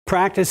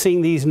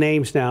practicing these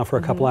names now for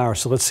a couple hours,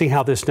 so let's see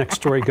how this next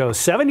story goes.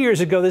 7 years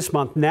ago this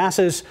month,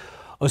 NASA's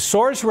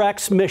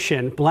OSIRIS-REx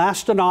mission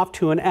blasted off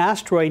to an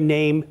asteroid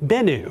named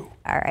Bennu.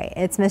 All right,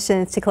 its mission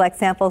is to collect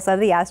samples of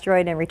the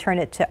asteroid and return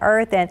it to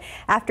Earth. And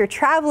after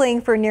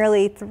traveling for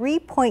nearly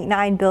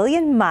 3.9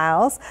 billion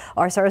miles,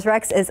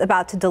 OSIRIS-REx is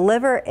about to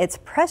deliver its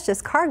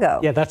precious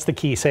cargo. Yeah, that's the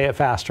key. Say it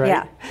fast, right?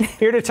 Yeah.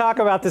 Here to talk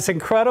about this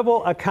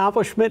incredible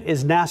accomplishment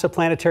is NASA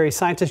planetary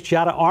scientist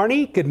Giada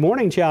Arney. Good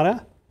morning,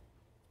 Giada.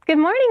 Good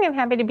morning. I'm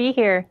happy to be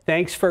here.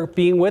 Thanks for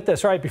being with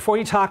us. All right, before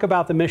you talk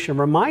about the mission,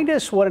 remind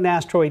us what an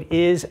asteroid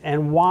is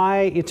and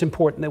why it's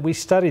important that we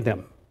study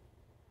them.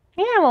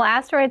 Yeah, well,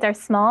 asteroids are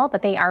small,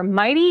 but they are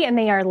mighty and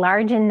they are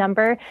large in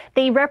number.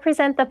 They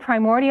represent the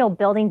primordial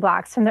building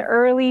blocks from the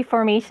early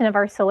formation of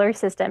our solar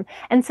system.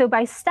 And so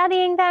by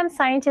studying them,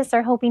 scientists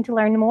are hoping to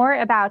learn more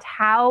about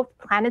how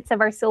planets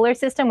of our solar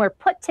system were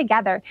put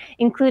together,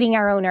 including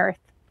our own Earth.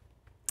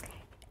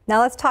 Now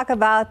let's talk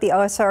about the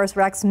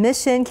OSIRIS-REx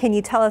mission. Can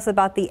you tell us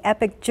about the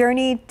epic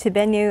journey to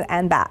Bennu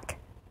and back?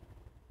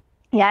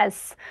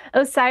 Yes,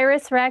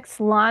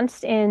 OSIRIS-REx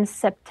launched in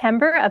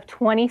September of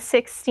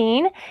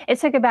 2016. It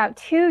took about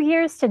 2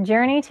 years to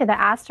journey to the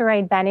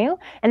asteroid Bennu,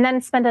 and then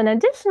spent an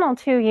additional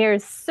 2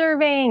 years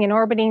surveying and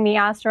orbiting the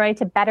asteroid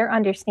to better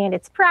understand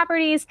its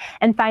properties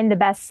and find the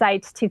best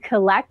sites to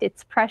collect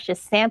its precious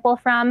sample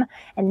from.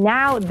 And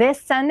now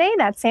this Sunday,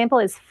 that sample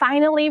is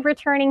finally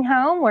returning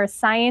home, where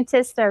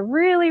scientists are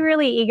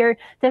really eager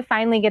to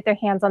finally get their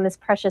hands on this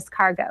precious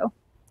cargo.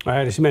 All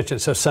right, as you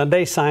mentioned, so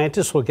Sunday,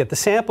 scientists will get the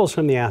samples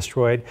from the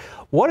asteroid.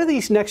 What are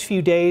these next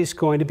few days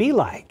going to be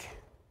like?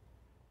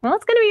 Well,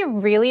 it's going to be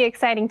a really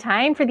exciting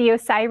time for the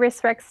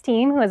OSIRIS-REx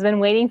team, who has been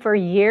waiting for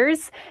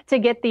years to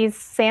get these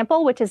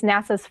sample, which is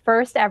NASA's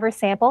first ever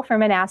sample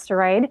from an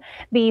asteroid.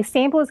 The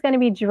sample is going to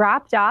be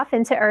dropped off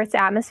into Earth's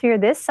atmosphere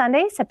this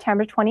Sunday,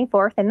 September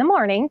 24th in the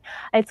morning.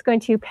 It's going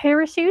to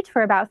parachute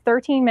for about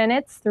 13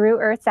 minutes through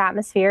Earth's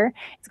atmosphere.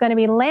 It's going to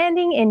be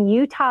landing in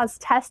Utah's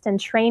test and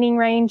training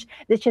range.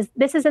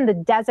 This is in the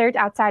desert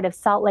outside of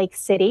Salt Lake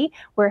City,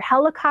 where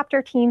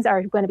helicopter teams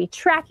are going to be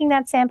tracking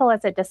that sample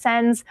as it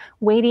descends,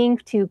 waiting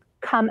to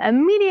come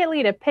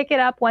immediately to pick it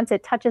up once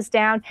it touches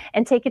down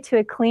and take it to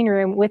a clean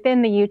room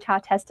within the Utah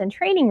test and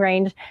training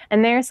range.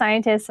 And their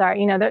scientists are,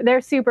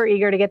 they're super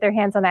eager to get their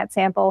hands on that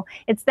sample.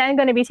 It's then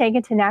going to be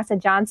taken to NASA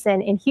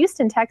Johnson in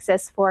Houston,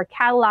 Texas for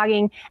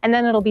cataloging, and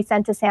then it'll be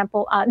sent to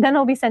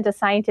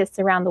scientists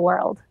around the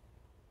world.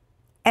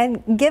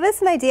 And give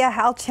us an idea,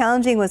 how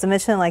challenging was a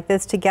mission like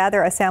this to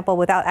gather a sample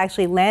without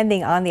actually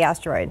landing on the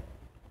asteroid?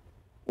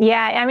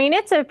 Yeah, I mean,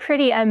 it's a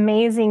pretty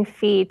amazing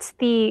feat.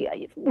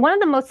 One of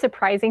the most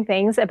surprising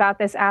things about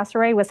this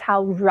asteroid was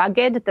how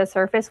rugged the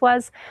surface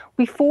was.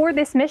 Before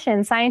this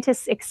mission,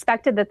 scientists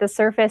expected that the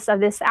surface of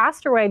this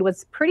asteroid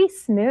was pretty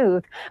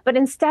smooth, but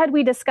instead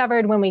we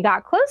discovered when we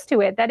got close to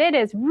it that it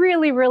is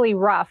really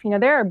rough.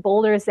 There are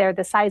boulders there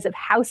the size of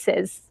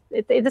houses.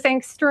 It's an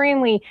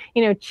extremely,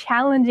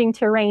 challenging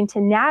terrain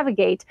to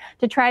navigate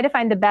to try to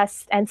find the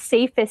best and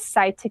safest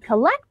site to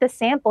collect the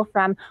sample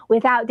from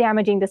without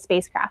damaging the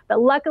spacecraft.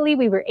 But luckily,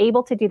 we were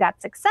able to do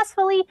that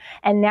successfully,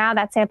 and now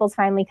that sample's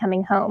finally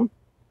coming home.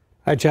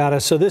 All right,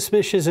 Giada, so this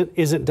mission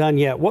isn't done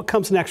yet. What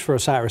comes next for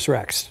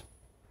OSIRIS-REx?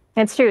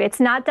 It's true. It's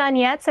not done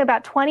yet. So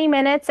about 20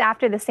 minutes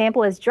after the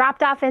sample is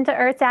dropped off into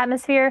Earth's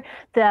atmosphere,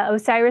 the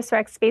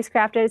OSIRIS-REx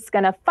spacecraft is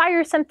going to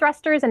fire some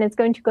thrusters, and it's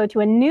going to go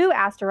to a new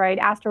asteroid,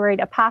 asteroid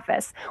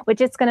Apophis,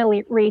 which it's going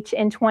to reach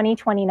in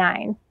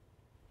 2029.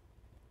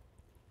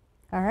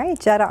 All right,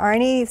 Giada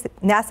Arney,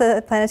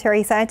 NASA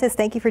planetary scientist,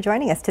 thank you for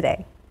joining us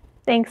today.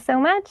 Thanks so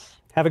much.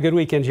 Have a good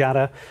weekend,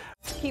 Giada.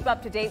 Keep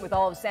up to date with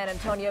all of San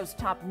Antonio's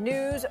top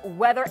news,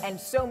 weather, and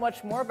so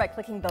much more by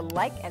clicking the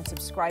like and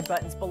subscribe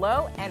buttons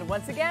below. And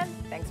once again,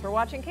 thanks for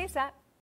watching KSAT.